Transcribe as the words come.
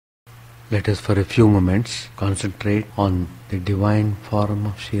Let us for a few moments concentrate on the divine form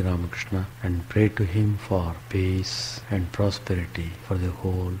of Sri Ramakrishna and pray to him for peace and prosperity for the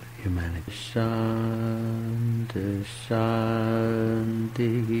whole humanity. Shanti,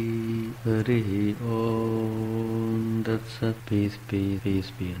 Shanti, Hari Om, that's a peace, peace,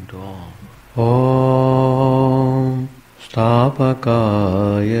 peace be unto all. Om,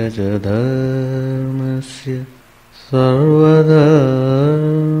 Stapakaya Jadharmasya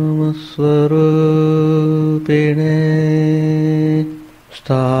Sarvadharmasvarupine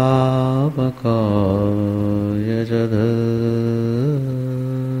Stapakaya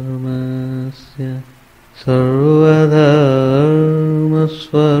Jadharmasya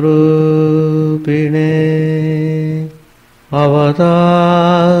Sarvadharmasvarupine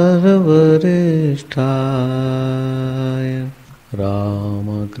Avatarvarishthaya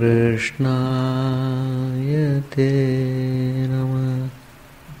Ramakrishna Te Namah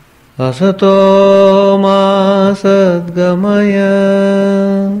Asato Ma Sadgamaya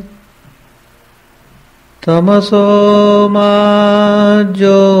Tamaso Ma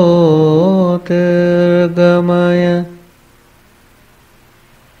Jyotirgamaya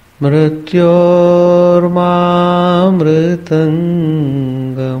Mrityorma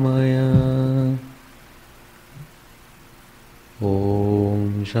Mritangamaya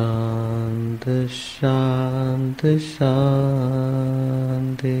Om Shanti Shanti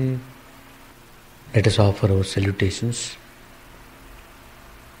Shanti. Let us offer our salutations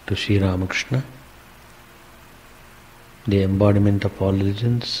to Sri Ramakrishna, the embodiment of all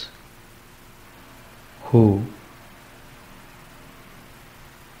religions, who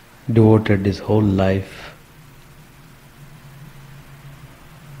devoted his whole life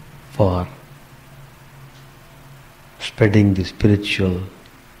for spreading the spiritual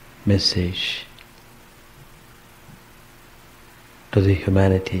message to the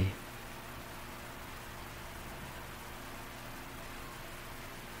humanity.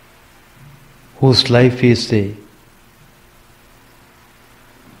 Whose life is the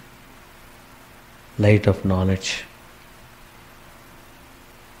light of knowledge.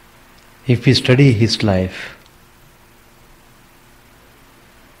 If we study his life,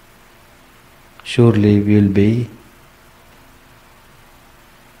 surely we will be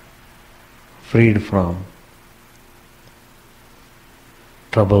freed from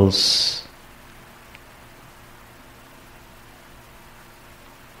troubles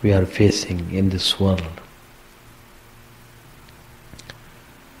we are facing in this world.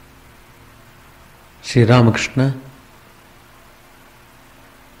 Sri Ramakrishna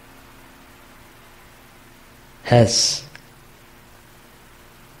has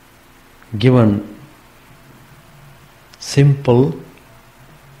given simple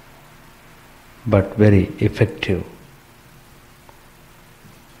but very effective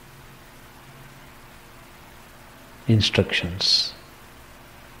instructions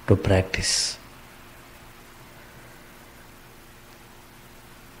to practice.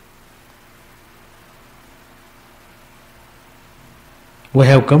 We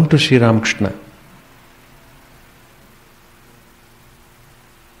have come to Sri Ramakrishna.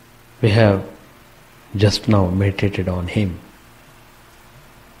 We have just now meditated on him.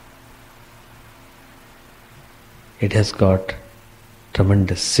 It has got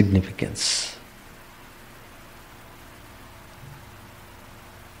tremendous significance.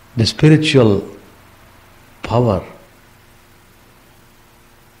 The spiritual power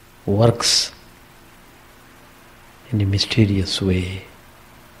works in a mysterious way.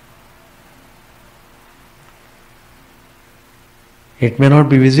 It may not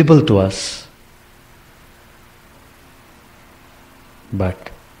be visible to us,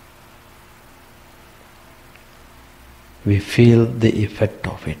 but we feel the effect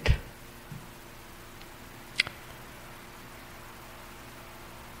of it.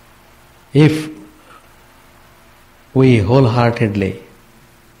 If we wholeheartedly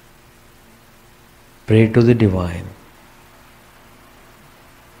pray to the Divine,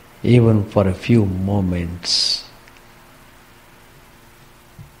 even for a few moments,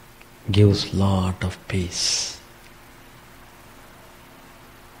 gives lot of peace.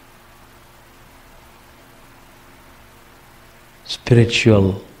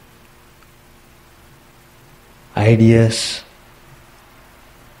 Spiritual ideas,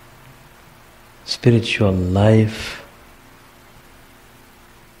 spiritual life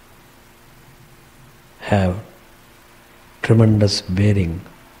have tremendous bearing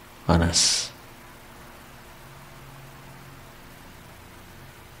on us.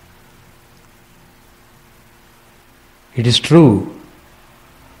 It is true,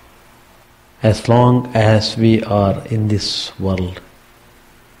 as long as we are in this world,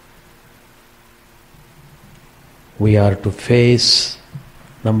 we are to face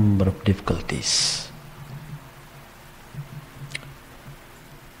number of difficulties.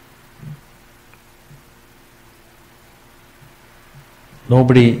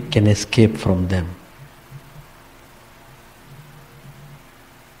 Nobody can escape from them.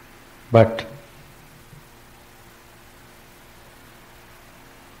 But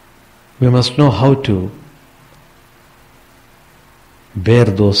we must know how to bear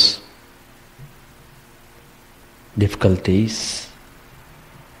those difficulties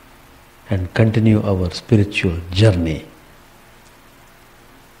and continue our spiritual journey.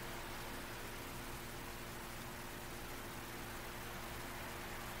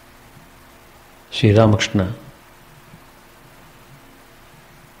 Sri Ramakrishna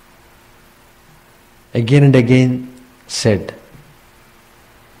again and again said,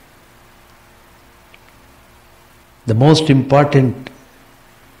 the most important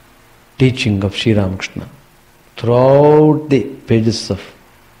teaching of Sri Ramakrishna throughout the pages of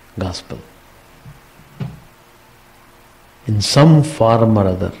Gospel, in some form or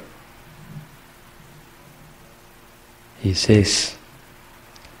other, he says,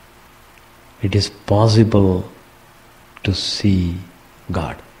 it is possible to see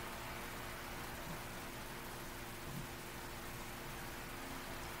God.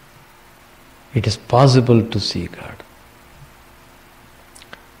 It is possible to see God.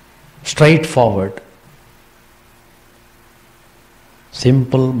 Straightforward,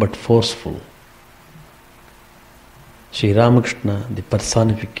 simple but forceful. Sri Ramakrishna, the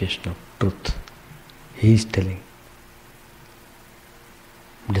personification of truth, he is telling,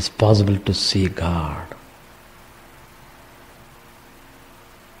 it is possible to see God.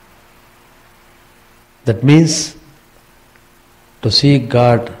 That means to see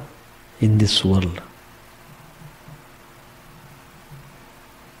God in this world.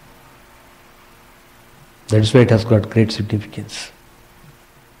 That is why it has got great significance.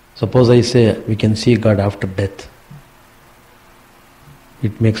 Suppose I say we can see God after death.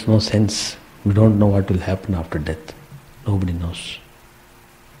 It makes no sense. We don't know what will happen after death. Nobody knows.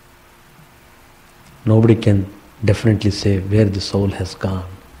 Nobody can definitely say where the soul has gone.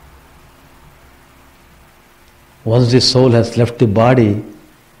 Once the soul has left the body,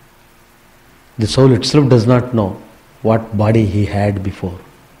 the soul itself does not know what body he had before.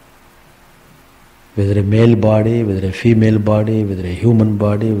 Whether a male body, whether a female body, whether a human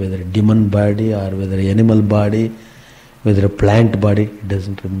body, whether a demon body, or whether an animal body, whether a plant body, it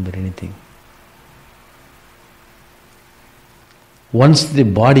doesn't remember anything. Once the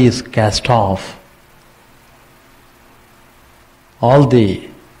body is cast off, all the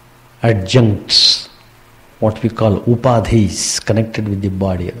adjuncts, what we call upadhis, connected with the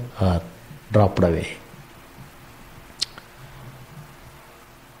body, are dropped away.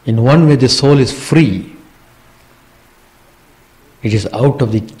 In one way, the soul is free. It is out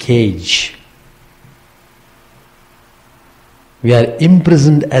of the cage. We are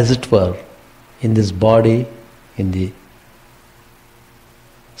imprisoned, as it were, in this body, in the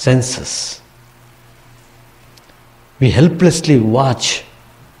senses. We helplessly watch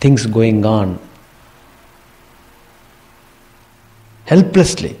things going on.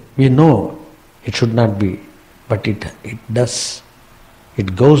 Helplessly. We know it should not be, but it does.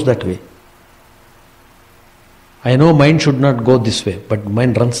 It goes that way. I know mind should not go this way, but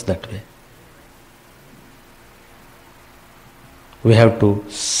mind runs that way. We have to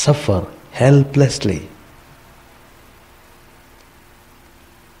suffer helplessly.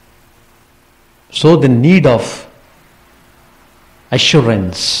 So the need of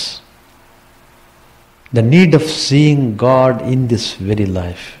assurance, the need of seeing God in this very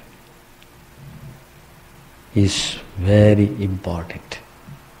life is very important.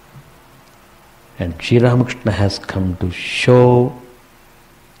 And Sri Ramakrishna has come to show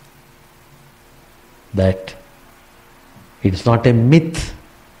that it is not a myth,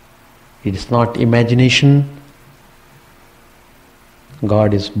 it is not imagination.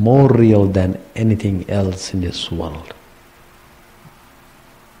 God is more real than anything else in this world.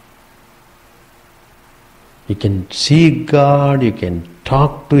 You can see God, you can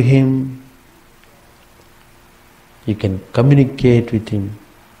talk to Him, you can communicate with Him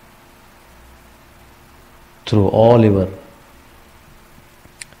through all your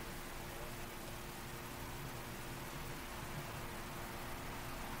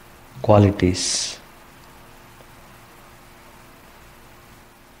qualities.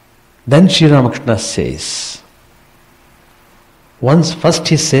 Then Sri Ramakrishna says, first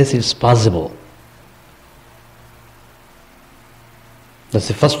he says it's possible. That's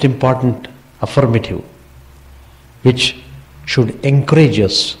the first important affirmative, which should encourage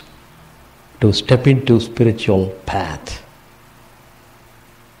us to step into spiritual path.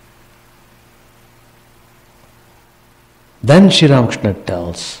 Then Sri Ramakrishna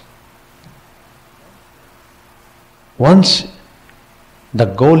tells, once the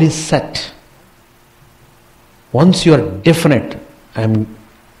goal is set, once you are definite, I am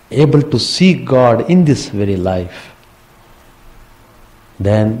able to see God in this very life,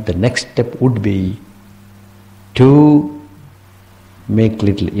 then the next step would be to make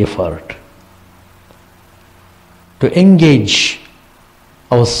little effort, to engage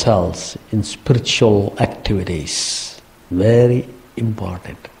ourselves in spiritual activities. Very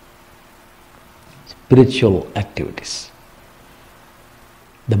important. Spiritual activities.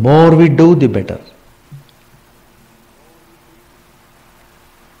 The more we do, the better.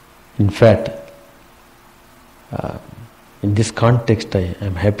 In fact, in this context, I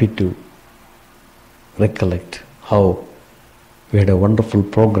am happy to recollect how we had a wonderful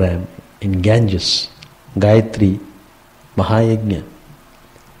program in Ganges, Gayatri Mahayajna.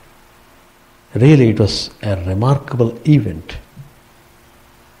 Really, it was a remarkable event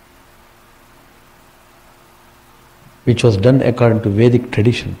which was done according to Vedic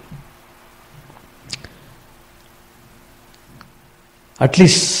tradition. At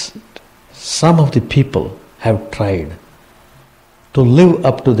least some of the people have tried to live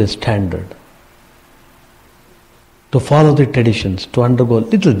up to the standard, to follow the traditions, to undergo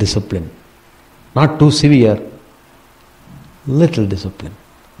little discipline, not too severe, little discipline.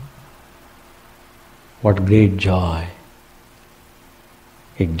 What great joy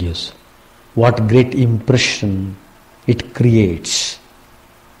it gives. What great impression it creates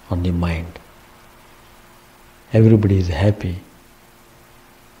on the mind. Everybody is happy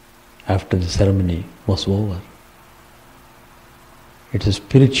after the ceremony was over. It's a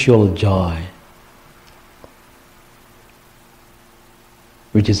spiritual joy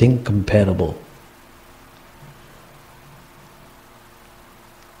which is incomparable.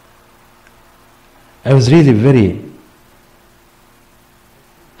 I was really very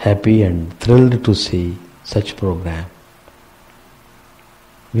happy and thrilled to see such program.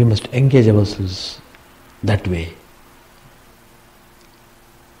 We must engage ourselves that way.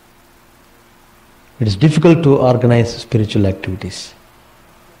 It is difficult to organize spiritual activities.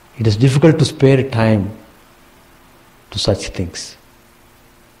 It is difficult to spare time to such things.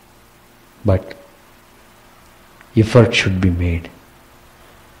 But effort should be made.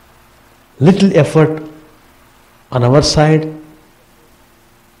 Little effort on our side,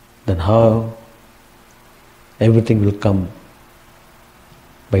 then how everything will come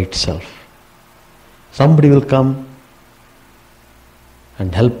by itself. Somebody will come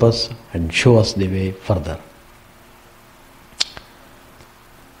and help us and show us the way further.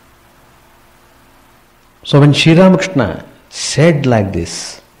 So when Sri Ramakrishna said like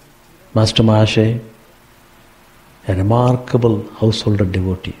this, Master Mahashay, a remarkable householder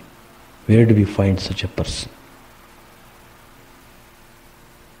devotee, where do we find such a person?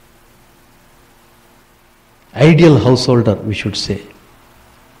 Ideal householder, we should say,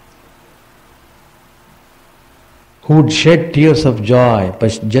 who would shed tears of joy by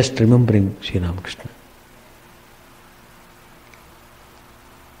just remembering Sri Ramakrishna.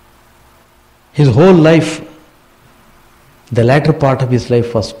 His whole life, the latter part of his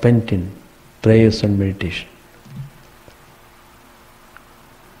life was spent in prayers and meditation.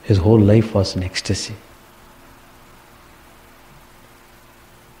 His whole life was in ecstasy.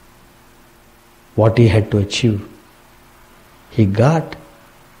 What he had to achieve, he got.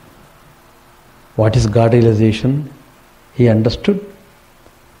 What is God realization? He understood.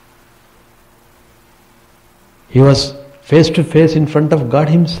 He was face to face in front of God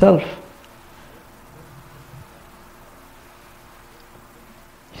himself.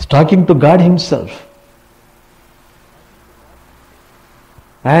 He's talking to God himself.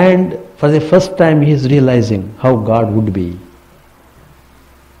 And for the first time he is realizing how God would be,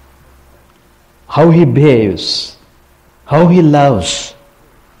 how he behaves, how he loves,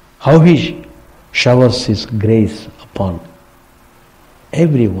 how he showers his grace upon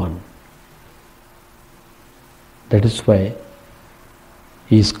everyone. That is why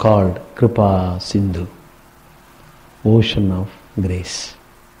he is called Kripa Sindhu, ocean of grace.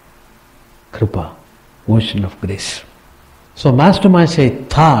 Kripa, ocean of grace. So Master Mahasaya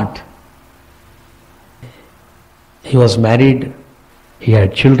thought, he was married, he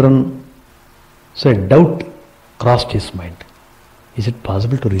had children, so a doubt crossed his mind. Is it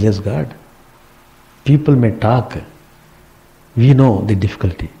possible to realize God? People may talk, we know the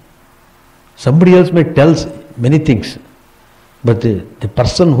difficulty. Somebody else may tell many things, but the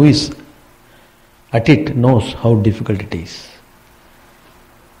person who is at it knows how difficult it is.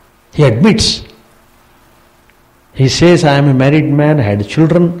 He admits. He says, I am a married man, I had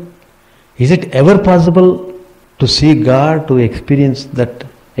children. Is it ever possible to see God, to experience that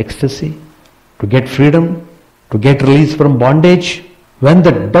ecstasy, to get freedom, to get release from bondage? When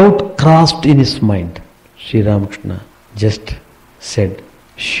the doubt crossed in his mind, Sri Ramakrishna just said,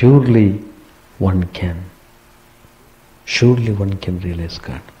 surely one can. Surely one can realize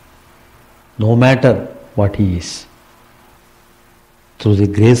God. No matter what he is. Through the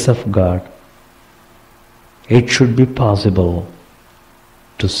grace of God, it should be possible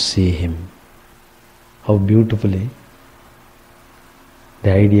to see him. How beautifully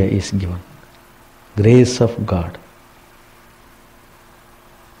the idea is given. Grace of God.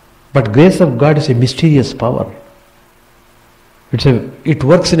 But grace of God is a mysterious power. It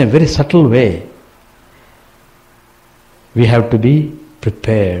works in a very subtle way. We have to be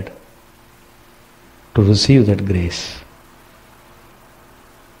prepared to receive that grace.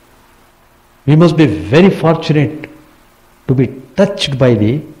 We must be very fortunate to be touched by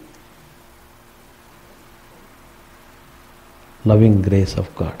the loving grace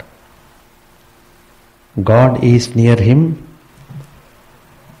of God. God is near him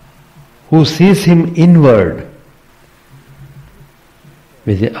who sees him inward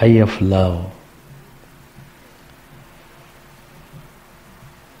with the eye of love.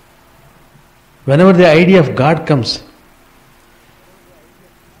 Whenever the idea of God comes,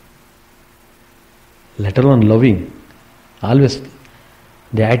 let alone loving, always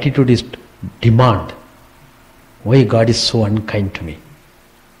the attitude is demand. Why God is so unkind to me?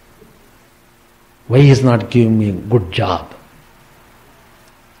 Why He is not giving me a good job?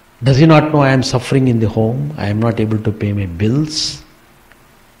 Does He not know I am suffering in the home? I am not able to pay my bills.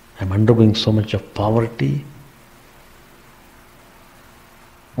 I am undergoing so much of poverty.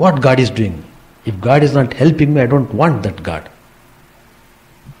 What God is doing? If God is not helping me, I don't want that God.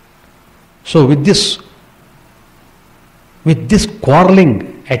 So with this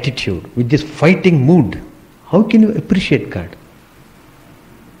quarreling attitude, with this fighting mood, how can you appreciate God?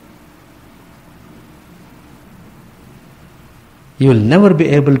 You will never be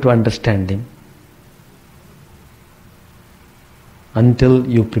able to understand Him until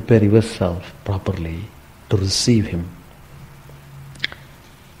you prepare yourself properly to receive Him.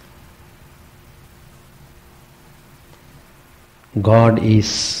 God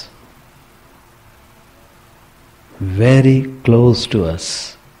is very close to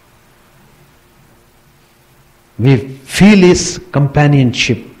us. We feel His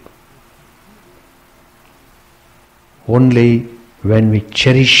companionship only when we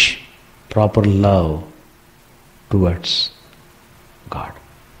cherish proper love towards God.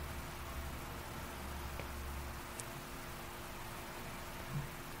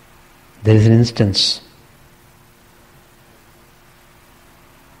 There is an instance.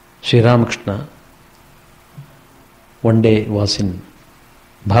 Sri Ramakrishna one day was in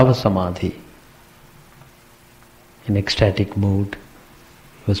Bhava Samadhi, in ecstatic mood.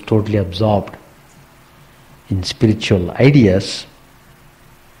 He was totally absorbed in spiritual ideas.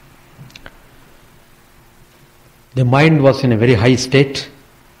 The mind was in a very high state,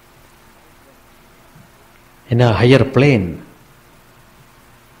 in a higher plane.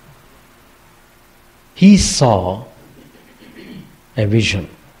 He saw a vision.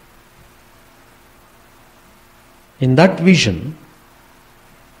 In that vision,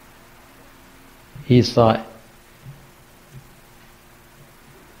 he saw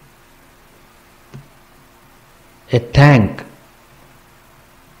a tank,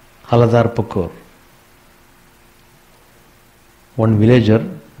 Haladar Pukur. One villager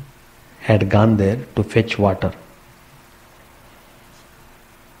had gone there to fetch water.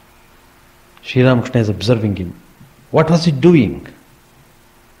 Sri Ramakrishna is observing him. What was he doing?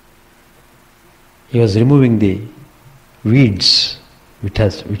 He was removing the weeds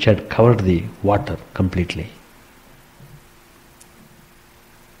which had covered the water completely.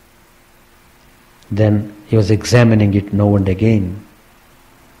 Then he was examining it now and again,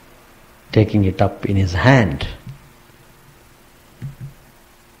 taking it up in his hand.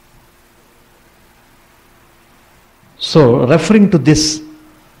 So, referring to this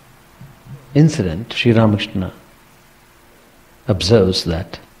incident, Sri Ramakrishna observes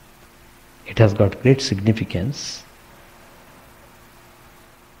that it has got great significance.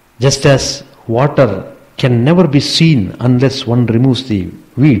 Just as water can never be seen unless one removes the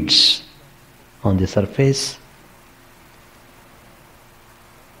weeds on the surface,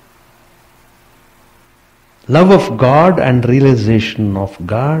 love of God and realization of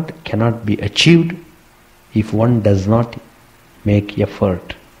God cannot be achieved if one does not make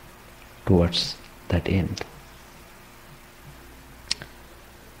effort towards that end.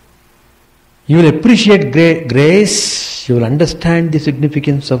 You will appreciate grace, you will understand the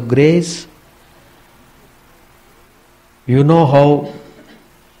significance of grace. You know how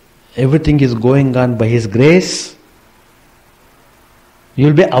everything is going on by His grace. You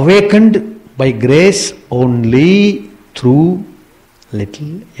will be awakened by grace only through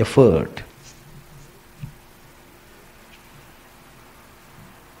little effort.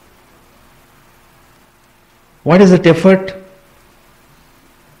 What is that effort?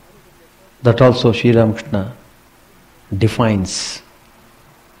 That also Sri Ramakrishna defines.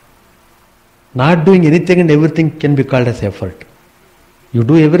 Not doing anything and everything can be called as effort. You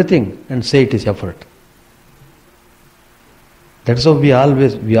do everything and say it is effort. That's how we do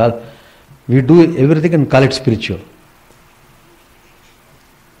everything and call it spiritual.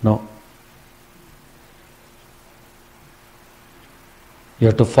 No. You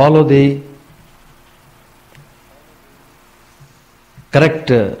have to follow the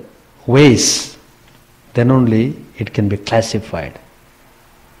correct ways, then only it can be classified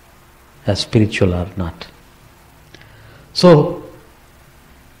as spiritual or not. So,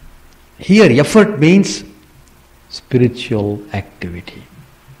 here effort means spiritual activity.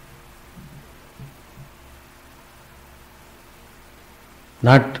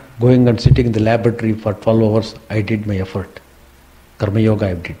 Not going and sitting in the laboratory for 12 hours, I did my effort. Karma yoga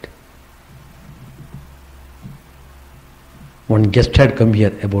I did. One guest had come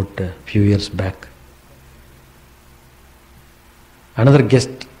here about a few years back. Another guest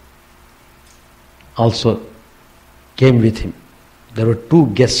also came with him. There were two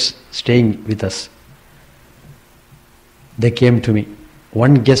guests staying with us. They came to me.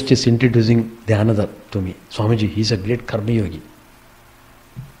 One guest is introducing the another to me. Swamiji, he is a great karma yogi.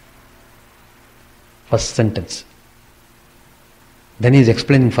 First sentence. Then he is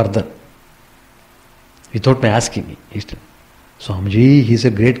explaining further. Without my asking me. Swamiji, he is a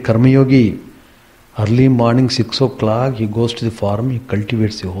great karma yogi. Early morning 6 o'clock, he goes to the farm, he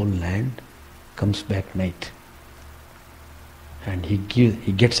cultivates the whole land, comes back night. And he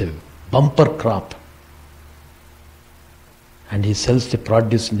gets a bumper crop. And he sells the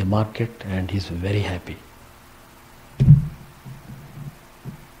produce in the market and he is very happy.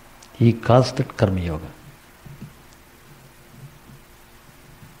 He calls that karma yoga.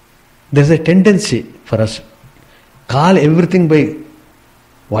 There is a tendency for us, call everything by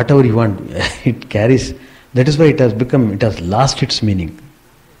whatever you want. It carries, that is why it has lost its meaning.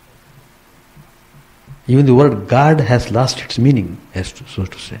 Even the word God has lost its meaning, so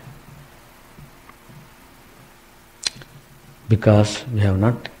to say. Because we have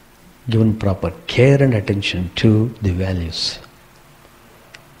not given proper care and attention to the values.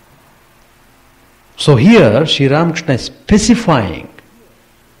 So here, Sri Ramakrishna is specifying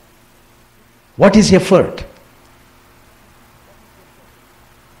what is effort.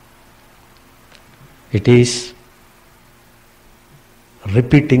 It is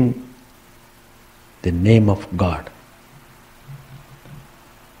repeating the name of God.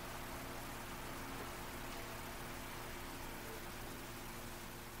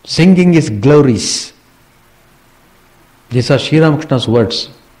 Singing is glories. These are Sri Ramakrishna's words.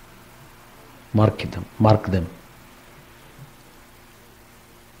 Mark them.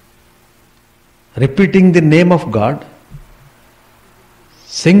 Repeating the name of God,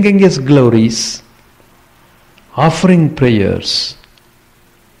 singing His glories, offering prayers,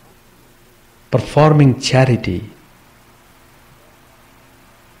 performing charity,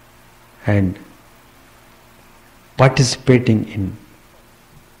 and participating in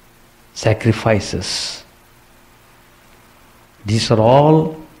sacrifices. These are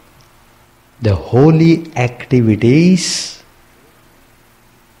all the holy activities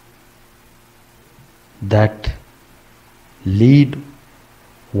that lead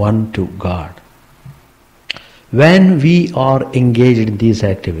one to God. When we are engaged in these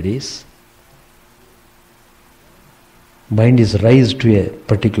activities, mind is raised to a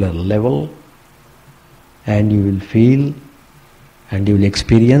particular level and you will feel and you will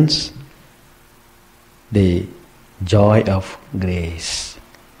experience the joy of grace.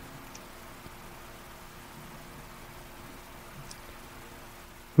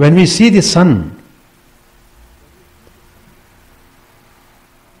 When we see the sun,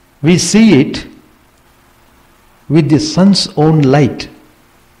 we see it with the sun's own light.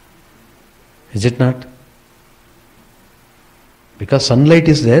 Is it not? Because sunlight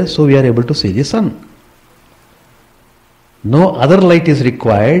is there, so we are able to see the sun. No other light is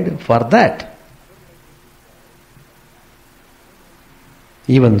required for that.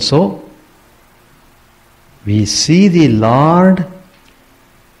 Even so, we see the Lord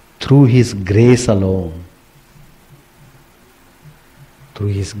through His grace alone. Through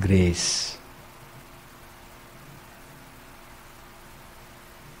His grace.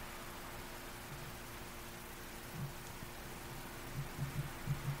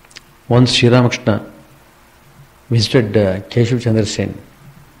 Once Sri Ramakrishna visited Keshav Chandra Sen.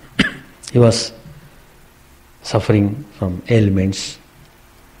 He was suffering from ailments.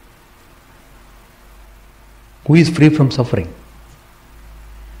 Who is free from suffering?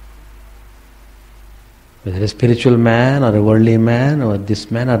 Whether a spiritual man or a worldly man or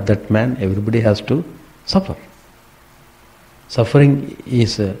this man or that man, everybody has to suffer. Suffering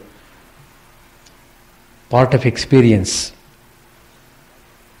is a part of experience.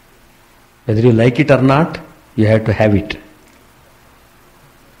 Whether you like it or not, you have to have it.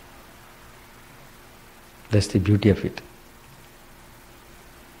 That's the beauty of it.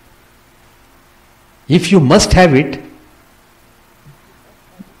 If you must have it,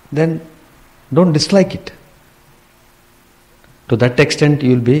 then don't dislike it. To that extent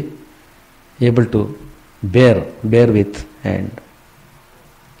you will be able to bear with and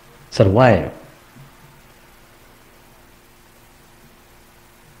survive.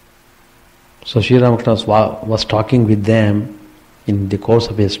 So Sri Ramakrishna was talking with them. In the course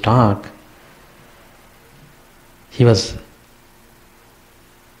of his talk, he was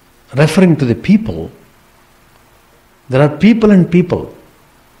referring to the people. There are people and people.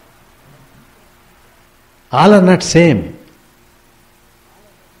 All are not same.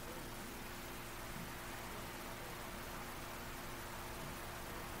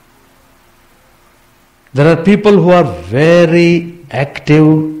 There are people who are very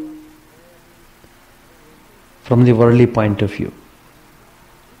active from the worldly point of view.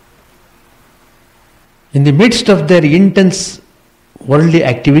 In the midst of their intense worldly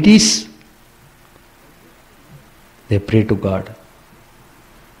activities, they pray to God.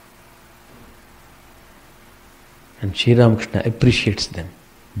 And Sri Ramakrishna appreciates them.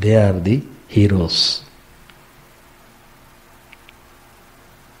 They are the heroes.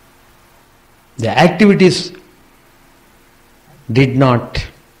 The activities did not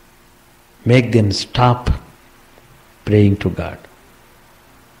make them stop praying to God.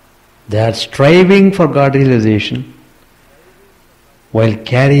 They are striving for God realization while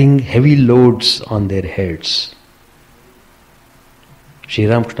carrying heavy loads on their heads. Sri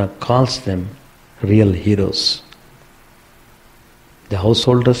Ramakrishna calls them real heroes. The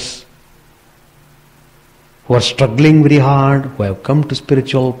householders who are struggling very hard, who have come to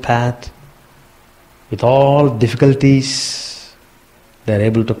spiritual path with all difficulties, they are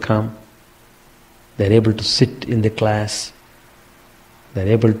able to come. They are able to sit in the class. They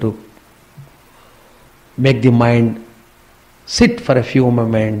are able to make the mind sit for a few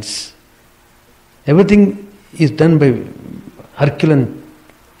moments. Everything is done by Herculean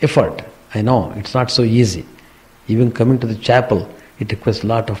effort. I know, it's not so easy. Even coming to the chapel, it requires a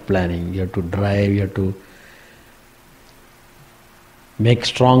lot of planning. You have to drive, you have to make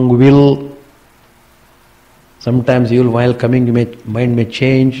strong will. Sometimes you will, while coming, mind may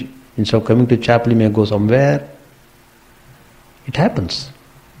change. Instead of coming to chapel, you may go somewhere. It happens.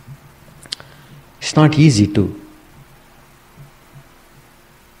 It's not easy to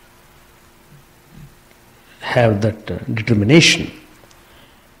have that determination.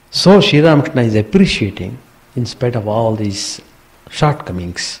 So Sri Ramakrishna is appreciating, in spite of all these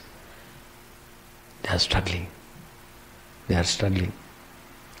shortcomings, they are struggling. They are struggling.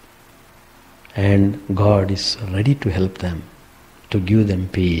 And God is ready to help them, to give them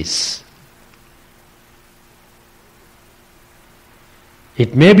peace.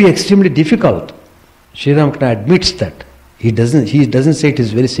 It may be extremely difficult. Sri Ramakrishna admits that. He doesn't say it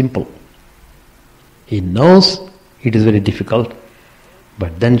is very simple. He knows it is very difficult.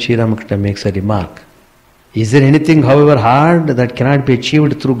 But then Sri Ramakrishna makes a remark. Is there anything, however hard, that cannot be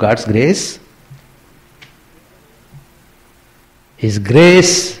achieved through God's grace? His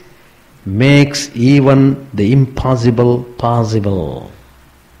grace makes even the impossible possible.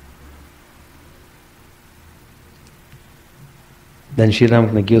 Then Sri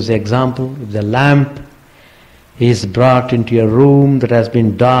Ramakrishna gives the example. If the lamp is brought into a room that has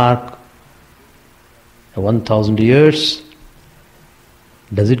been dark 1,000 years,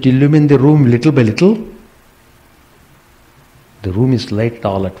 does it illumine the room little by little? The room is lighted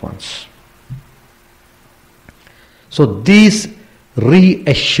all at once. So these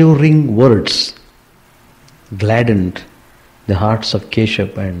reassuring words gladdened the hearts of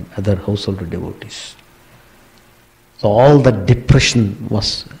Keshav and other household devotees. So all the depression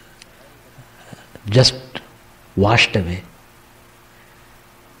was just washed away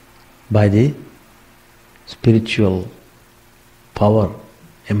by the spiritual power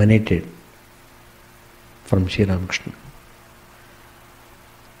emanated from Sri Ramakrishna.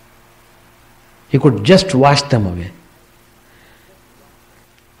 He could just wash them away.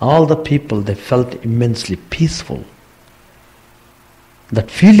 All the people, they felt immensely peaceful.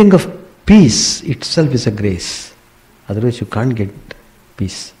 That feeling of peace itself is a grace. Otherwise you can't get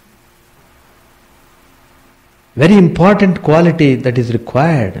peace. Very important quality that is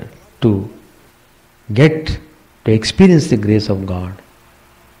required to experience the grace of God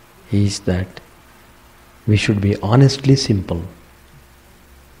is that we should be honestly simple.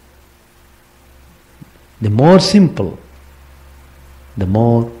 The more simple, the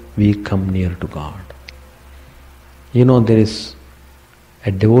more we come near to God. There is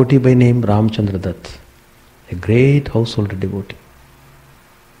a devotee by name Ramchandra Dutt, a great household devotee.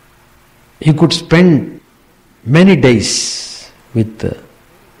 He could spend many days with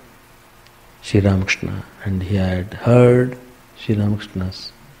Sri Ramakrishna, and he had heard Sri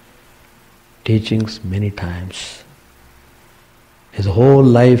Ramakrishna's teachings many times. His whole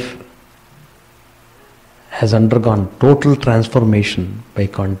life has undergone total transformation by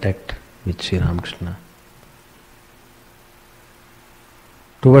contact with Sri Ramakrishna.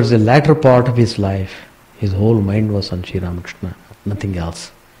 Towards the latter part of his life, his whole mind was on Sri Ramakrishna, nothing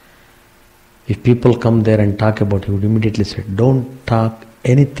else. If people come there and talk about, he would immediately say, don't talk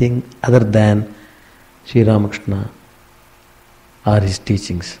anything other than Sri Ramakrishna or his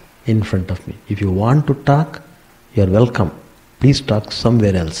teachings in front of me. If you want to talk, you are welcome. Please talk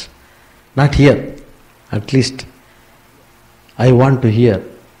somewhere else. Not here. At least I want to hear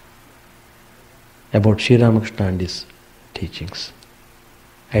about Sri Ramakrishna and his teachings.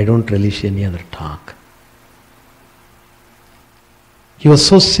 I don't relish any other talk. He was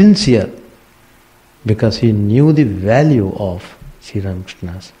so sincere because he knew the value of Sri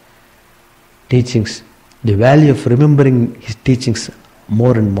Ramakrishna's teachings, the value of remembering his teachings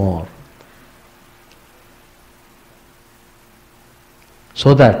more and more,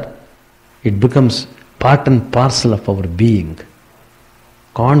 so that it becomes part and parcel of our being.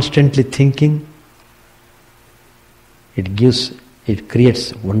 Constantly thinking, it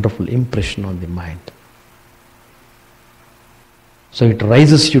creates wonderful impression on the mind. So it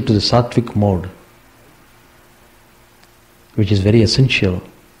rises you to the sattvic mode, which is very essential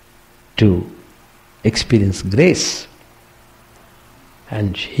to experience grace.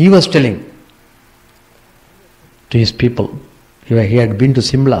 And he was telling to his people, he had been to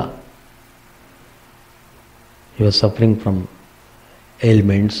Simla. He was suffering from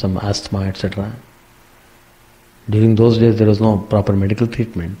ailments, some asthma, etc. During those days there was no proper medical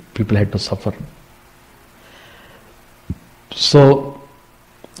treatment. People had to suffer. So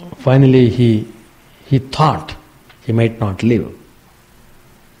finally he thought he might not live.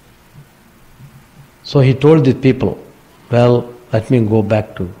 So he told the people, well, let me go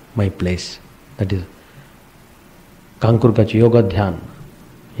back to my place. That is Kankurkach Yoga Dhyan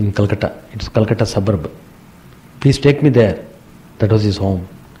in Calcutta. It's Calcutta suburb. Please take me there. That was his home.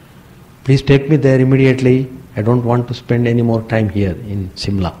 Please take me there immediately. I don't want to spend any more time here in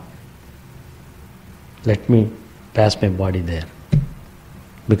Simla. Let me pass my body there.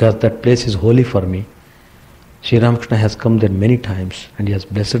 Because that place is holy for me. Sri Ramakrishna has come there many times and he has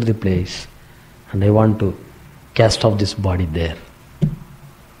blessed the place. And I want to cast off this body there.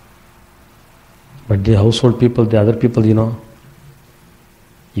 But the household people, the other people,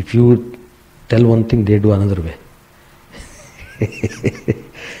 if you tell one thing, they do another way.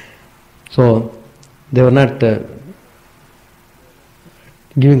 So they were not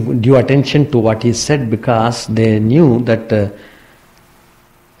giving due attention to what he said, because they knew that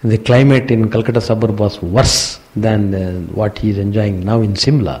the climate in Calcutta suburb was worse than what he is enjoying now in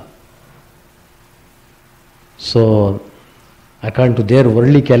Simla. So according to their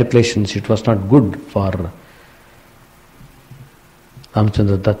worldly calculations, it was not good for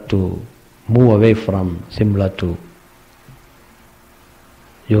Ramchandra Dutt to move away from Simla to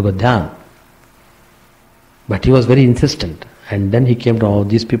Yoga Dhyan. But he was very insistent, and then he came to, oh,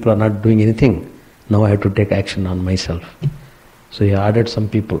 these people are not doing anything, now I have to take action on myself. So he ordered some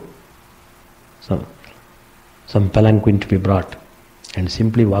people, some palanquin to be brought, and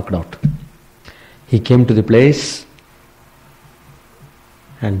simply walked out. He came to the place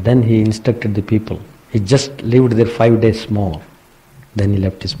and then he instructed the people. He just lived there 5 days more, then he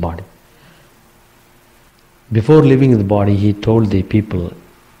left his body. Before leaving the body, he told the people,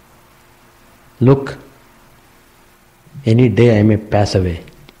 look, any day I may pass away.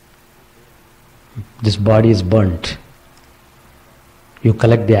 This body is burnt. You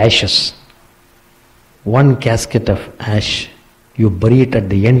collect the ashes. One casket of ash, you bury it at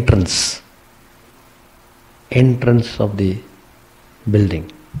the entrance of the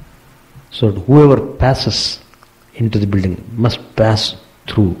building. So whoever passes into the building must pass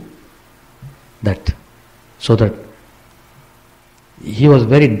through that. So that he was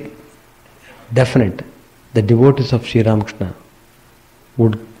very definite. The devotees of Sri Ramakrishna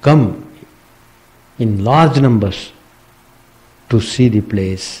would come in large numbers to see the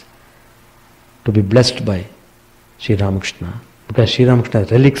place, to be blessed by Sri Ramakrishna, because Sri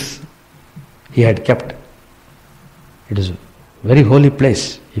Ramakrishna's relics he had kept. It is a very holy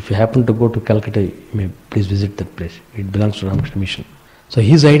place. If you happen to go to Calcutta, you may please visit that place. It belongs to Ramakrishna Mission. So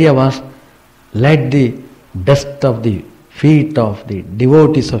his idea was, let the dust of the feet of the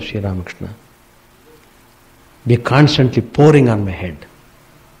devotees of Sri Ramakrishna be constantly pouring on my head.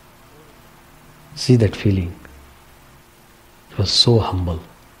 See that feeling. It was so humble.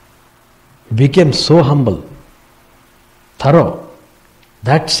 Became so humble, thorough.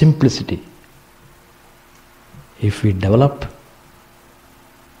 That simplicity, if we develop,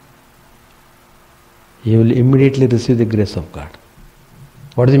 you will immediately receive the grace of God.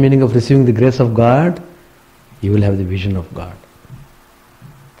 What is the meaning of receiving the grace of God? You will have the vision of God.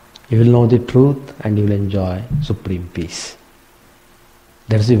 You will know the truth and you will enjoy supreme peace.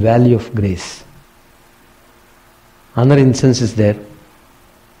 That is the value of grace. Another instance is there.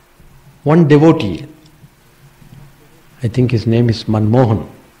 One devotee, I think his name is Manmohan.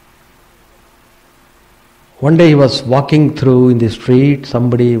 One day he was walking through in the street,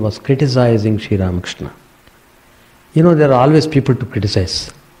 somebody was criticizing Sri Ramakrishna. You know, there are always people to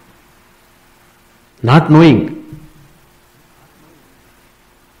criticize. Not knowing.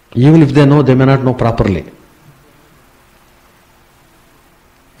 Even if they know, they may not know properly.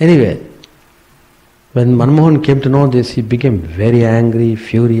 Anyway, when Manmohan came to know this, he became very angry,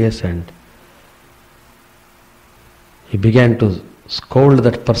 furious, and he began to scold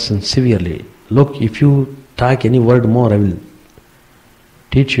that person severely. Look, if you talk any word more, I will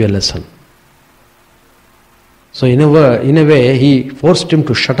teach you a lesson. So in a way, he forced him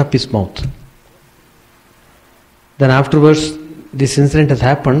to shut up his mouth. Then afterwards, this incident has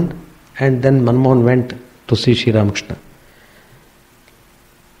happened, and then Manmohan went to see Sri Ramakrishna.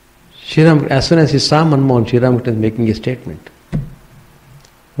 As soon as he saw Manmohan, Sri Ramakrishna is making a statement.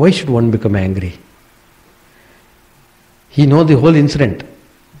 Why should one become angry? He knows the whole incident.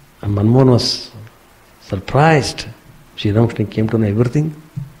 And Manmohan was surprised. Sri Ramakrishna came to know everything.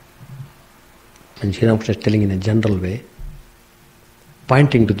 And Sri Ramakrishna is telling in a general way,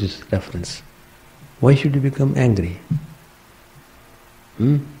 pointing to this reference. Why should you become angry?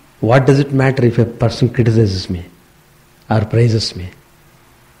 What does it matter if a person criticizes me or praises me?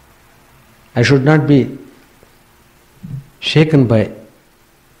 I should not be shaken by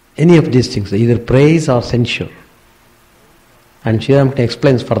any of these things, either praise or censure. And Sri Ramakrishna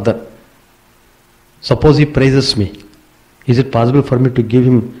explains further. Suppose he praises me. Is it possible for me to give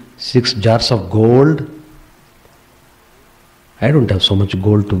him 6 jars of gold? I don't have so much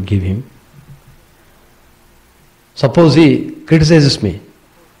gold to give him. Suppose he criticizes me.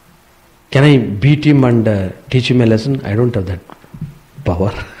 Can I beat him and teach him a lesson? I don't have that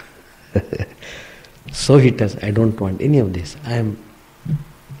power. So he does. I don't want any of this.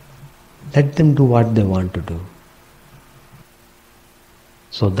 Let them do what they want to do.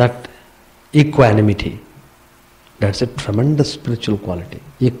 So that equanimity, that's a tremendous spiritual quality.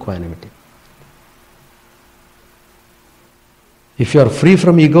 Equanimity. If you are free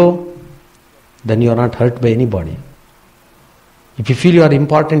from ego, then you are not hurt by anybody. If you feel you are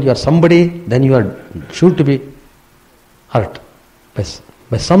important, you are somebody, then you are sure to be hurt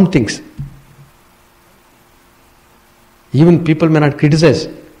by some things. Even people may not criticize.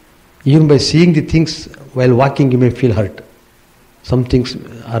 Even by seeing the things while walking, you may feel hurt. Some things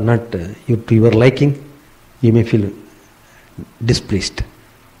are not to your liking, you may feel displeased.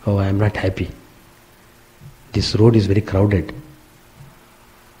 Oh, I am not happy. This road is very crowded.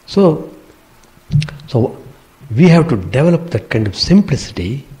 So we have to develop that kind of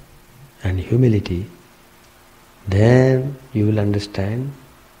simplicity and humility. Then you will understand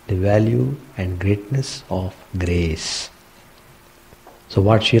the value and greatness of grace. So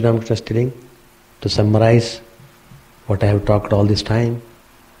what Sri Ramakrishna is telling, to summarize what I have talked all this time,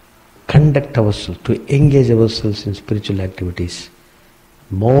 conduct ourselves, to engage ourselves in spiritual activities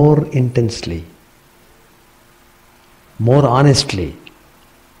more intensely, more honestly,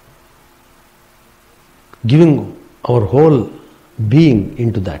 giving our whole being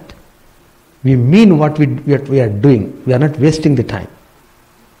into that. We mean what we are doing. We are not wasting the time.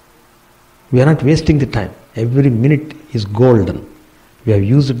 We are not wasting the time. Every minute is golden. We have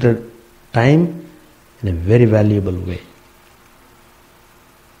used the time in a very valuable way.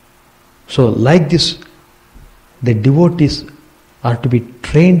 So like this, the devotees are to be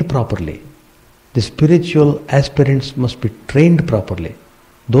trained properly. The spiritual aspirants must be trained properly.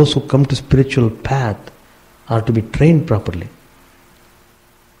 Those who come to spiritual path are to be trained properly.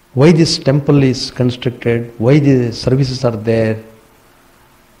 Why this temple is constructed, why the services are there,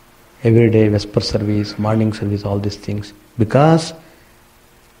 every day, Vesper service, morning service, all these things. Because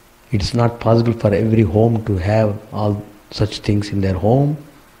it is not possible for every home to have all such things in their home.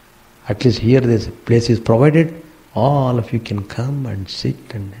 At least here this place is provided. All of you can come and sit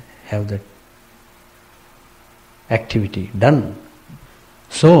and have that activity done.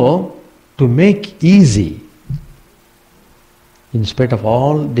 So, to make easy, in spite of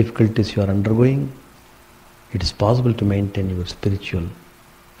all difficulties you are undergoing, it is possible to maintain your spiritual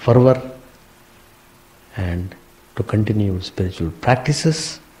fervor and to continue your spiritual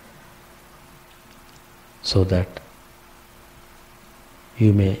practices so that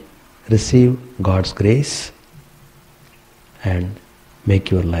you may receive God's grace and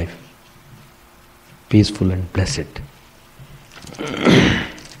make your life peaceful and blessed.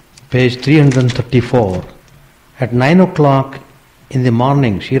 Page 334. At 9 o'clock in the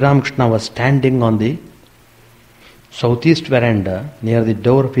morning, Sri Ramakrishna was standing on the southeast veranda near the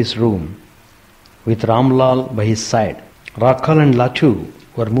door of his room with Ramlal by his side. Rakal and Latu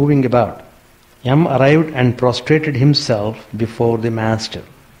were moving about. Yam arrived and prostrated himself before the master.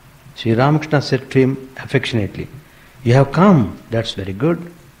 Sri Ramakrishna said to him affectionately, "You have come, that's very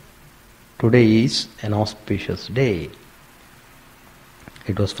good. Today is an auspicious day."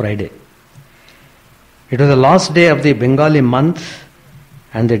 It was Friday. It was the last day of the Bengali month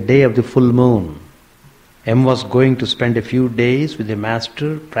and the day of the full moon. M was going to spend a few days with the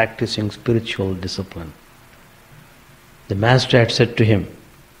master practicing spiritual discipline. The master had said to him,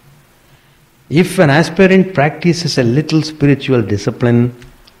 "If an aspirant practices a little spiritual discipline,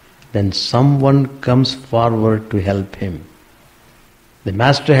 then someone comes forward to help him." The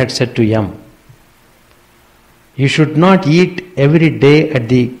master had said to Yam, "You should not eat every day at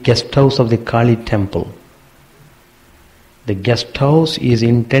the guest house of the Kali temple. The guest house is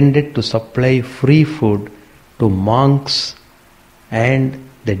intended to supply free food to monks and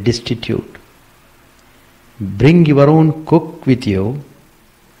the destitute. Bring your own cook with you."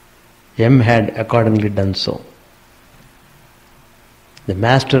 M had accordingly done so. The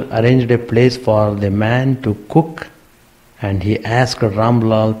master arranged a place for the man to cook, and he asked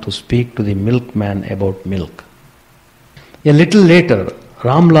Ramlal to speak to the milkman about milk. A little later,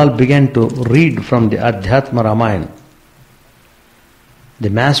 Ramlal began to read from the Adhyatma Ramayana. The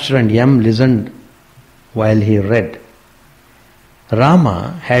master and Yam listened while he read.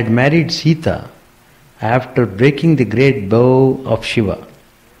 Rama had married Sita after breaking the great bow of Shiva.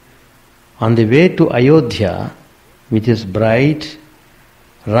 On the way to Ayodhya with his bride,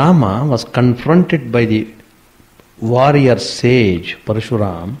 Rama was confronted by the warrior sage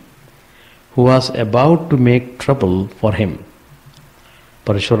Parshuram, who was about to make trouble for him.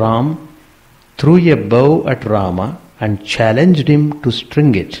 Parshuram threw a bow at Rama and challenged him to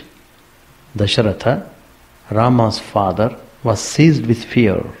string it. Dasharatha, Rama's father, was seized with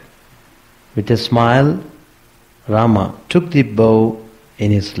fear. With a smile, Rama took the bow in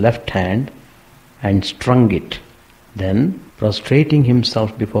his left hand and strung it. Then, prostrating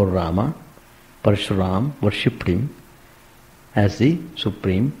himself before Rama, Parshuram worshipped him as the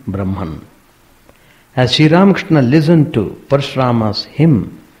supreme Brahman. As Sri Ramakrishna listened to Parshurama's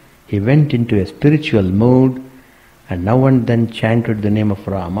hymn, he went into a spiritual mood and now and then chanted the name of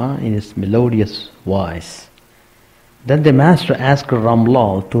Rama in his melodious voice. Then the master asked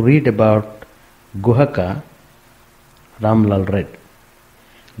Ramlal to read about Guhaka. Ramlal read.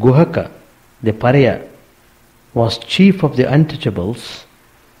 Guhaka, the Pariya, was chief of the untouchables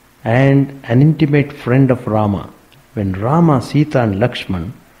and an intimate friend of Rama. When Rama, Sita and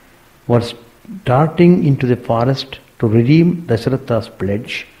Lakshman were starting into the forest to redeem Dasharatha's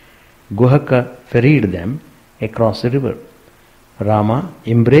pledge, Guhaka ferried them across the river. Rama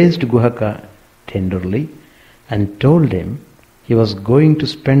embraced Guhaka tenderly and told him he was going to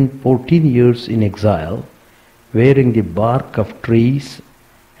spend 14 years in exile, wearing the bark of trees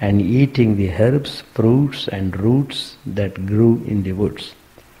and eating the herbs, fruits and roots that grew in the woods.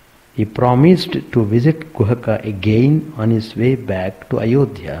 He promised to visit Guhaka again on his way back to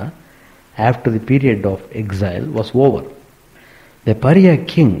Ayodhya after the period of exile was over. The Pariya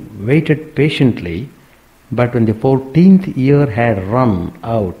king waited patiently, but when the 14th year had run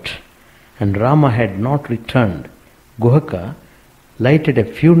out and Rama had not returned, Guhaka lighted a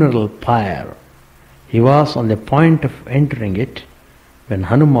funeral pyre. He was on the point of entering it when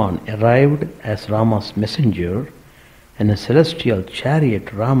Hanuman arrived as Rama's messenger, and a celestial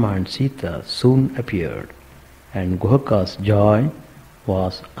chariot Rama and Sita soon appeared, and Guhaka's joy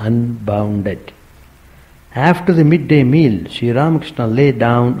was unbounded. After the midday meal, Sri Ramakrishna lay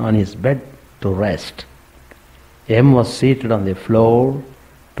down on his bed to rest. M was seated on the floor.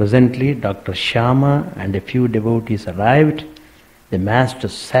 Presently, Dr. Shyama and a few devotees arrived, The master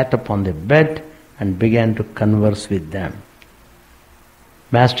sat upon the bed and began to converse with them.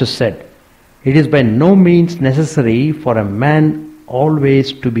 Master said, "It is by no means necessary for a man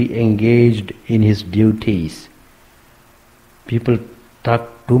always to be engaged in his duties." People talk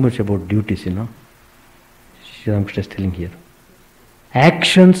too much about duties, Sri Ramakrishna is telling here.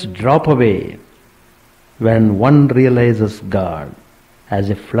 Actions drop away when one realizes God, as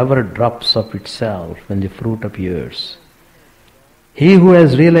a flower drops of itself when the fruit appears. He who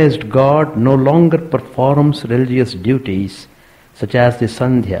has realized God no longer performs religious duties such as the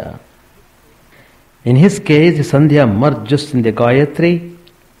Sandhya. In his case, the Sandhya merges in the Gayatri.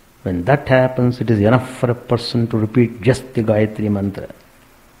 When that happens, it is enough for a person to repeat just the Gayatri mantra.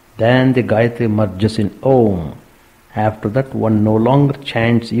 Then the Gayatri merges in Om. After that, one no longer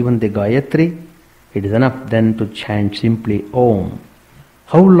chants even the Gayatri. It is enough then to chant simply Om.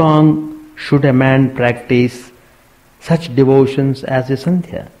 How long should a man practice such devotions as a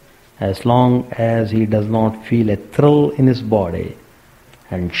Sandhya? As long as he does not feel a thrill in his body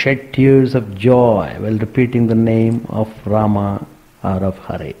and shed tears of joy while repeating the name of Rama or of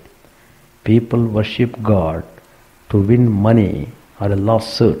Hare. People worship God to win money or a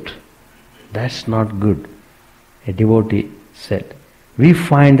lawsuit. That's not good. A devotee said, "We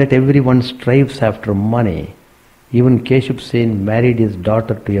find that everyone strives after money. Even Keshub Sen married his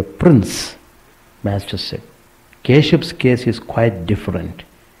daughter to a prince." Master said, Keshub's case is quite different.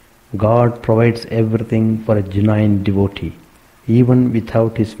 God provides everything for a genuine devotee, even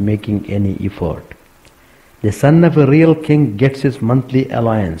without his making any effort. The son of a real king gets his monthly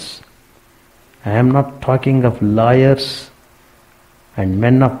allowance. I am not talking of lawyers and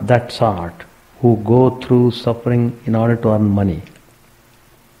men of that sort who go through suffering in order to earn money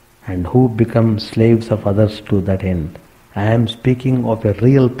and who become slaves of others to that end. I am speaking of a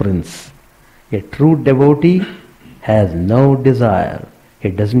real prince. A true devotee has no desire. He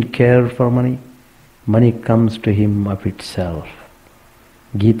doesn't care for money. Money comes to him of itself.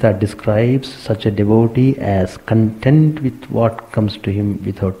 Gita describes such a devotee as content with what comes to him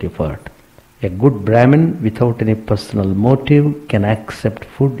without effort. A good Brahmin without any personal motive can accept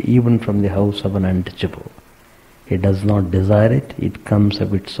food even from the house of an untouchable. He does not desire it, it comes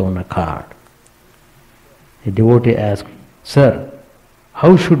of its own accord. A devotee asked, "Sir,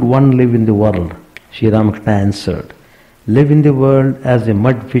 how should one live in the world?" Sri Ramakrishna answered, "Live in the world as the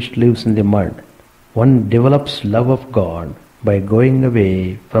mudfish lives in the mud. One develops love of God by going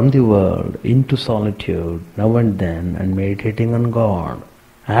away from the world into solitude now and then and meditating on God.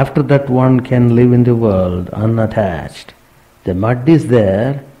 After that one can live in the world unattached. The mud is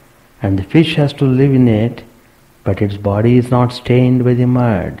there and the fish has to live in it, but its body is not stained by the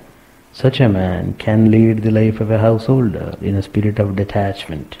mud. Such a man can lead the life of a householder in a spirit of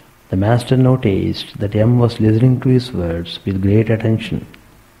detachment." The master noticed that M was listening to his words with great attention.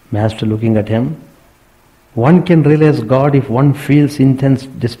 Master looking at him, "One can realize God if one feels intense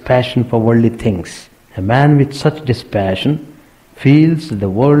dispassion for worldly things. A man with such dispassion feels the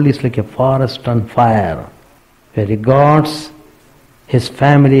world is like a forest on fire. He regards his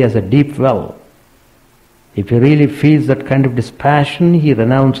family as a deep well. If he really feels that kind of dispassion, he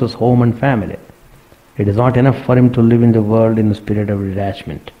renounces home and family. It is not enough for him to live in the world in a spirit of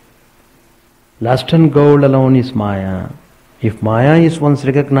detachment. Lust and gold alone is Maya. If Maya is once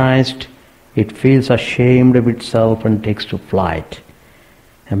recognized, it feels ashamed of itself and takes to flight.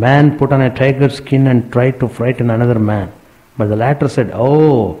 A man put on a tiger skin and tried to frighten another man. But the latter said,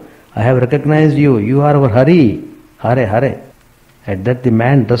 'Oh, I have recognized you. You are our Hari. Hare, Hare.' At that the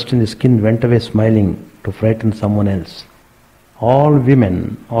man dressed in the skin went away smiling to frighten someone else. All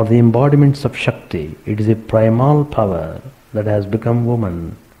women are the embodiments of Shakti. It is a primal power that has become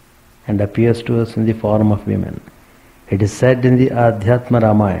woman and appears to us in the form of women. It is said in the Adhyatma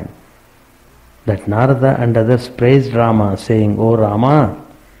Ramayana that Narada and others praised Rama, saying, 'O Rama,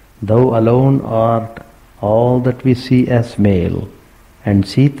 thou alone art all that we see as male, and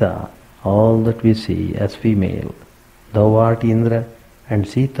Sita all that we see as female. Thou art Indra, and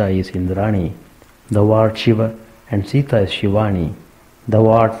Sita is Indrani. Thou art Shiva, and Sita is Shivani. Thou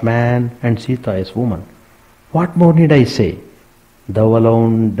art man, and Sita is woman. What more need I say? Thou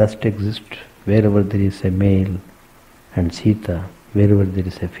alone dost exist wherever there is a male, and Sita wherever there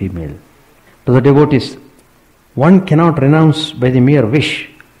is a female.'" To the devotees, one cannot renounce by the mere wish.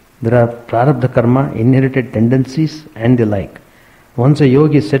 There are prarabdha karma, inherited tendencies and the like. Once a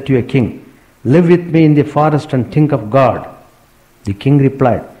yogi said to a king, "Live with me in the forest and think of God." The king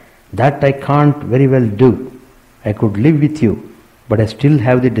replied, "That I can't very well do. I could live with you, but I still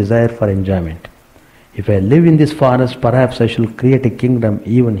have the desire for enjoyment. If I live in this forest, perhaps I shall create a kingdom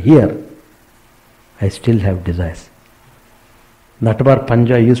even here. I still have desires." Natabar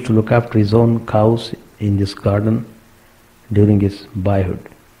Panja used to look after his own cows in this garden during his boyhood.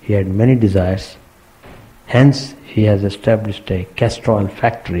 He had many desires. Hence, he has established a castor oil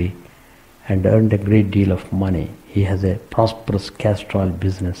factory and earned a great deal of money. He has a prosperous castor oil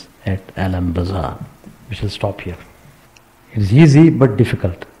business at Alam Bazaar. We shall stop here. It is easy but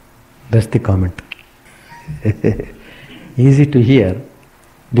difficult. That's the comment. Easy to hear,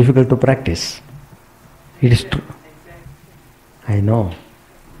 difficult to practice. It is true. I know.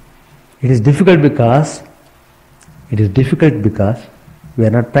 It is difficult because we are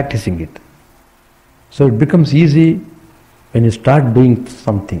not practicing it. So it becomes easy when you start doing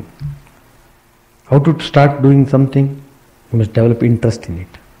something. How to start doing something? You must develop interest in it.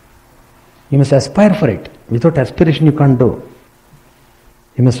 You must aspire for it. Without aspiration you can't do.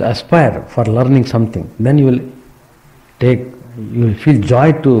 You must aspire for learning something. Then you will feel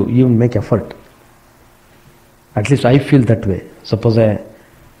joy to even make effort. At least I feel that way. Suppose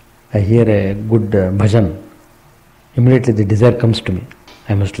I hear a good bhajan, immediately the desire comes to me.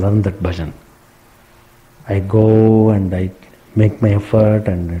 I must learn that bhajan. I go and I make my effort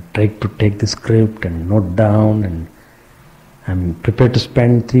and I try to take the script and note down, and I'm prepared to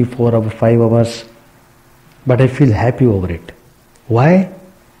spend 3, 4 hours, 5 hours, but I feel happy over it. Why?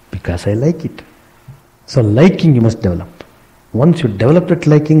 Because I like it. So liking you must develop. Once you develop that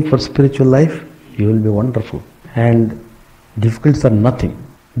liking for spiritual life, you will be wonderful. And difficulties are nothing.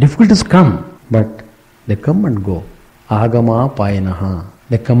 Difficulties come, but they come and go. Agama payanaha.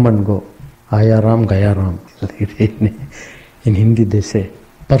 They come and go. Ayaram gayaram. In Hindi they say.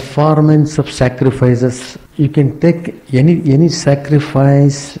 Performance of sacrifices. You can take any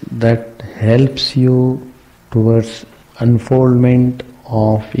sacrifice that helps you towards unfoldment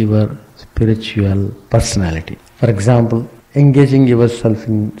of your spiritual personality. For example, engaging yourself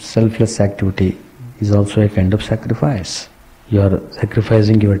in selfless activity is also a kind of sacrifice. You are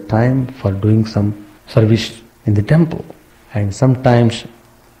sacrificing your time for doing some service in the temple. And sometimes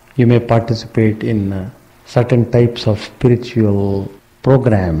you may participate in certain types of spiritual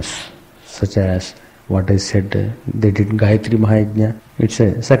programs, such as what I said, they did Gayatri Mahayajna. It's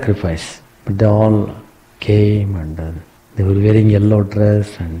a sacrifice. But they all came and they were wearing yellow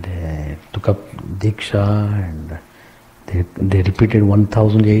dress and they took up Diksha and they repeated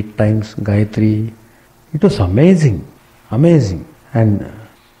 1008 times Gayatri. It was amazing, amazing. And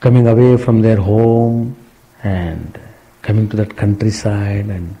coming away from their home and coming to that countryside,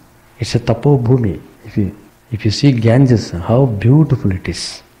 and it's a tapo bhumi. If you see Ganges, how beautiful it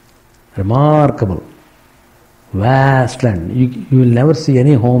is. Remarkable. Vast land. You will never see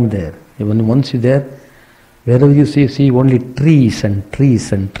any home there. Even once you're there, wherever you see only trees and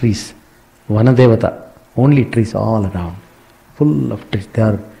trees and trees. Vanadevata. Only trees all around. Full of trees. They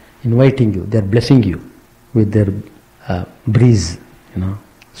are inviting you. They are blessing you with their breeze,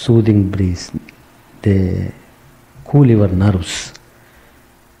 soothing breeze. They cool your nerves.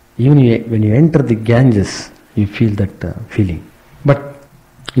 Even when you enter the Ganges, you feel that feeling. But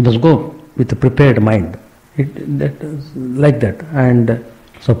you must go with a prepared mind. Like that. And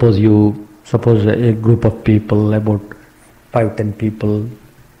suppose a group of people, about 5-10 people,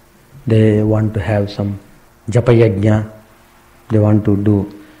 they want to have some japa yajna. They want to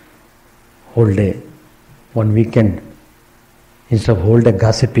do whole day, one weekend. Instead of whole day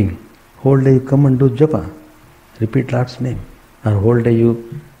gossiping, whole day you come and do japa, repeat Lord's name. Or whole day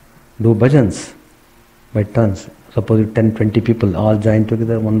you do bhajans by turns. Suppose 10-20 people all join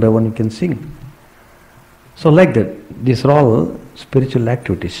together, one by one you can sing. So like that, these are all spiritual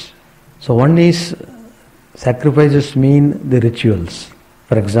activities. So one is, sacrifices mean the rituals.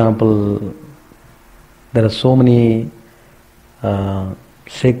 For example, there are so many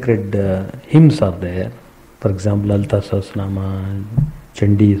sacred hymns are there. For example, Lalita Sahasranama,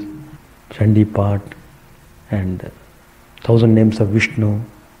 Chandi Path, and 1000 names of Vishnu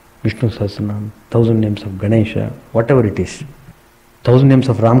Sahasranam, 1000 names of Ganesha, whatever it is. 1000 names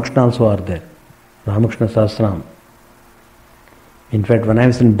of Ramakrishna also are there. Ramakrishna Sahasranam. In fact, when I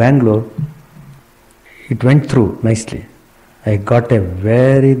was in Bangalore, it went through nicely. I had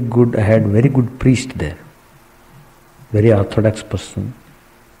very good priest there. Very orthodox person.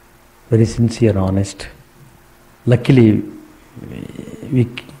 Very sincere, honest. Luckily, we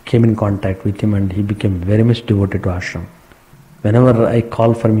came in contact with him and he became very much devoted to ashram. Whenever I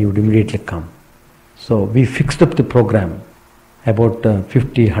call for him, he would immediately come. So we fixed up the program. About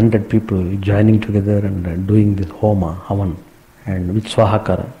 50, 100 people joining together and doing this homa, havan, and with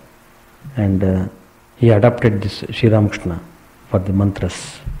swahakara. And he adopted this Sri Ramakrishna for the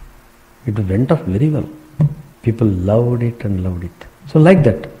mantras. It went off very well. People loved it and loved it. So like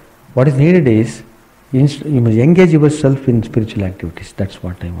that, what is needed is You must engage yourself in spiritual activities. That's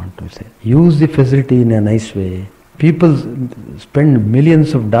what I want to say. Use the facility in a nice way. People spend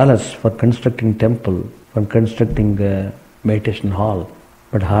millions of dollars for constructing temple, for constructing a meditation hall,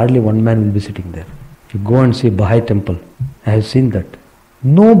 but hardly one man will be sitting there. You go and see Baha'i temple. I have seen that.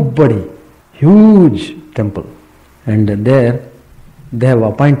 Nobody. Huge temple. And there they have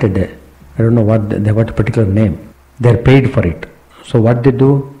appointed I don't know they have a particular name. They are paid for it. So what they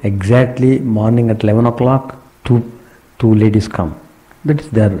do, exactly morning at 11 o'clock, two ladies come. That is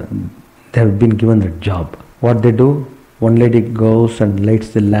they have been given that job. What they do, one lady goes and lights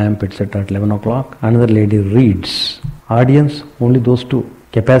the lamp, etc. at 11 o'clock. Another lady reads. Audience, only those two.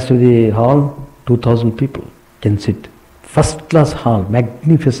 Capacity of the hall, 2,000 people can sit. First class hall,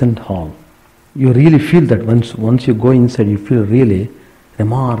 magnificent hall. You really feel that once you go inside, you feel really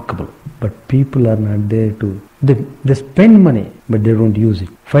remarkable. But people are not there to... They spend money, but they don't use it.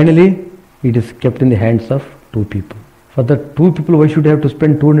 Finally, it is kept in the hands of two people. For the two people, why should you have to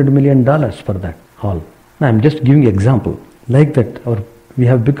spend $200 million for that hall? Now, I'm just giving an example. Like that, we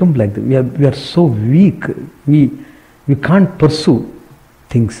have become like that. We are so weak. We can't pursue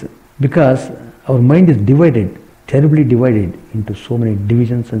things because our mind is divided, terribly divided into so many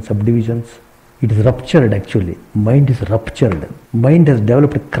divisions and subdivisions. It is ruptured actually. Mind is ruptured. Mind has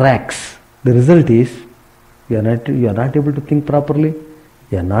developed cracks. The result is you are not able to think properly.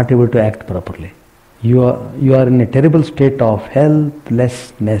 You are not able to act properly. You are in a terrible state of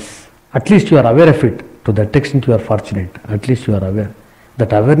helplessness. At least you are aware of it. To that extent you are fortunate. At least you are aware.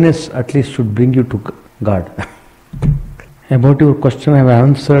 That awareness at least should bring you to God. About your question I have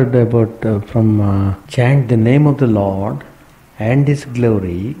answered about chant the name of the Lord and His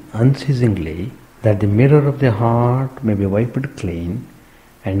glory unceasingly, that the mirror of the heart may be wiped clean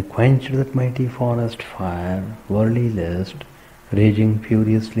and quenched that mighty forest fire, worldly lust, raging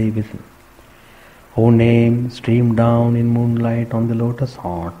furiously within. O name, stream down in moonlight on the lotus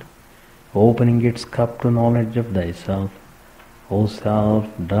heart, opening its cup to knowledge of thyself. O self,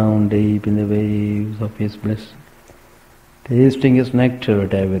 down deep in the waves of His bliss, tasting His nectar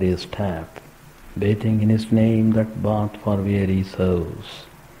at every step, bathing in His name that bath for weary souls.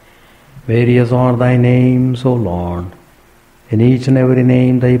 Various are thy names, O Lord. In each and every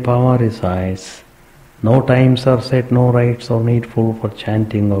name thy power resides. No times are set, no rites are needful for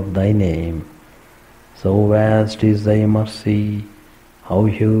chanting of thy name. So vast is thy mercy, how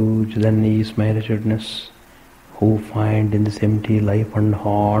huge then is my wretchedness, who find in this empty life and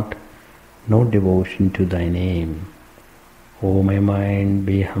heart no devotion to thy name. O my mind,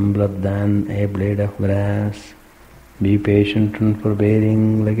 be humbler than a blade of grass, be patient and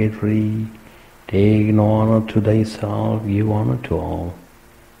forbearing like a tree, take no honor to thyself, give honor to all,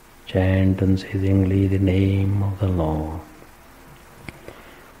 chant unceasingly the name of the Lord.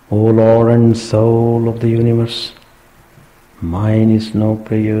 O Lord and soul of the universe, mine is no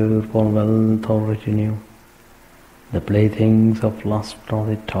prayer for wealth or retinue, the playthings of lust or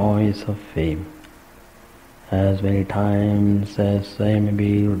the toys of fame. As many times as I may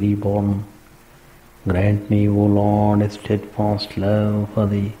be reborn, grant me, O Lord, a steadfast love for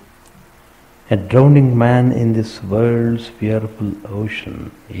Thee. A drowning man in this world's fearful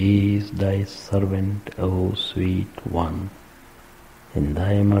ocean is Thy servant, O sweet One. In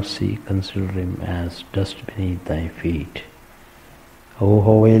Thy mercy consider him as dust beneath Thy feet. O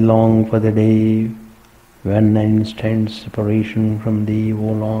how I long for the day when an instant's separation from Thee, O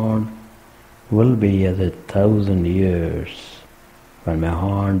Lord, will be as 1,000 years, when my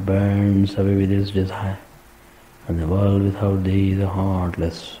heart burns away with its desire, and the world without Thee is a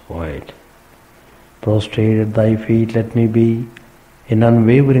heartless void. Prostrate at Thy feet let me be, in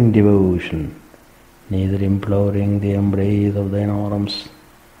unwavering devotion, neither imploring the embrace of Thine arms,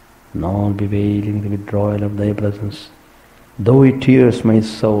 nor bewailing the withdrawal of Thy presence, though it tears my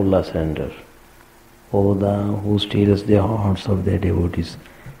soul asunder. O Thou who steelest the hearts of Thy devotees,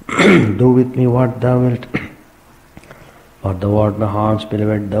 do with me what Thou wilt. For Thou art my heart's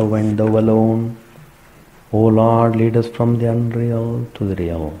beloved, Thou and Thou alone. O Lord, lead us from the unreal to the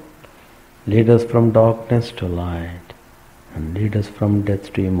real. Lead us from darkness to light, and lead us from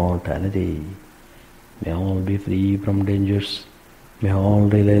death to immortality. May all be free from dangers. May all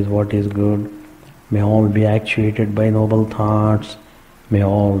realize what is good. May all be actuated by noble thoughts. May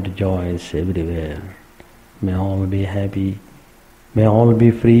all rejoice everywhere. May all be happy. May all be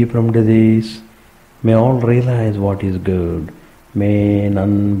free from disease. May all realize what is good. May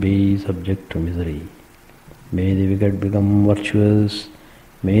none be subject to misery. May the wicked become virtuous.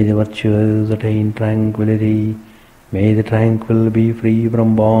 May the virtuous attain tranquility. May the tranquil be free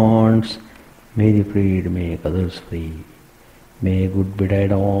from bonds. May the freed make others free. May good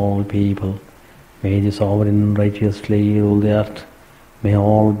betide all people. May the sovereign righteously rule the earth. May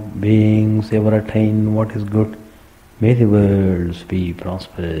all beings ever attain what is good. May the worlds be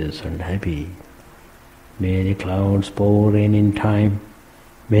prosperous and happy. May the clouds pour rain in time.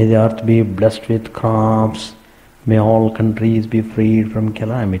 May the earth be blessed with crops. May all countries be freed from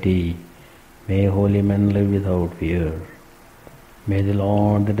calamity. May holy men live without fear. May the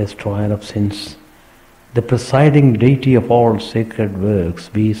Lord, the destroyer of sins, the presiding deity of all sacred works,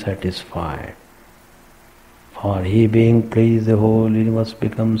 be satisfied. For he being pleased, the whole universe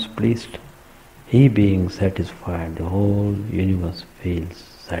becomes pleased. He being satisfied, the whole universe feels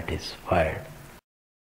satisfied.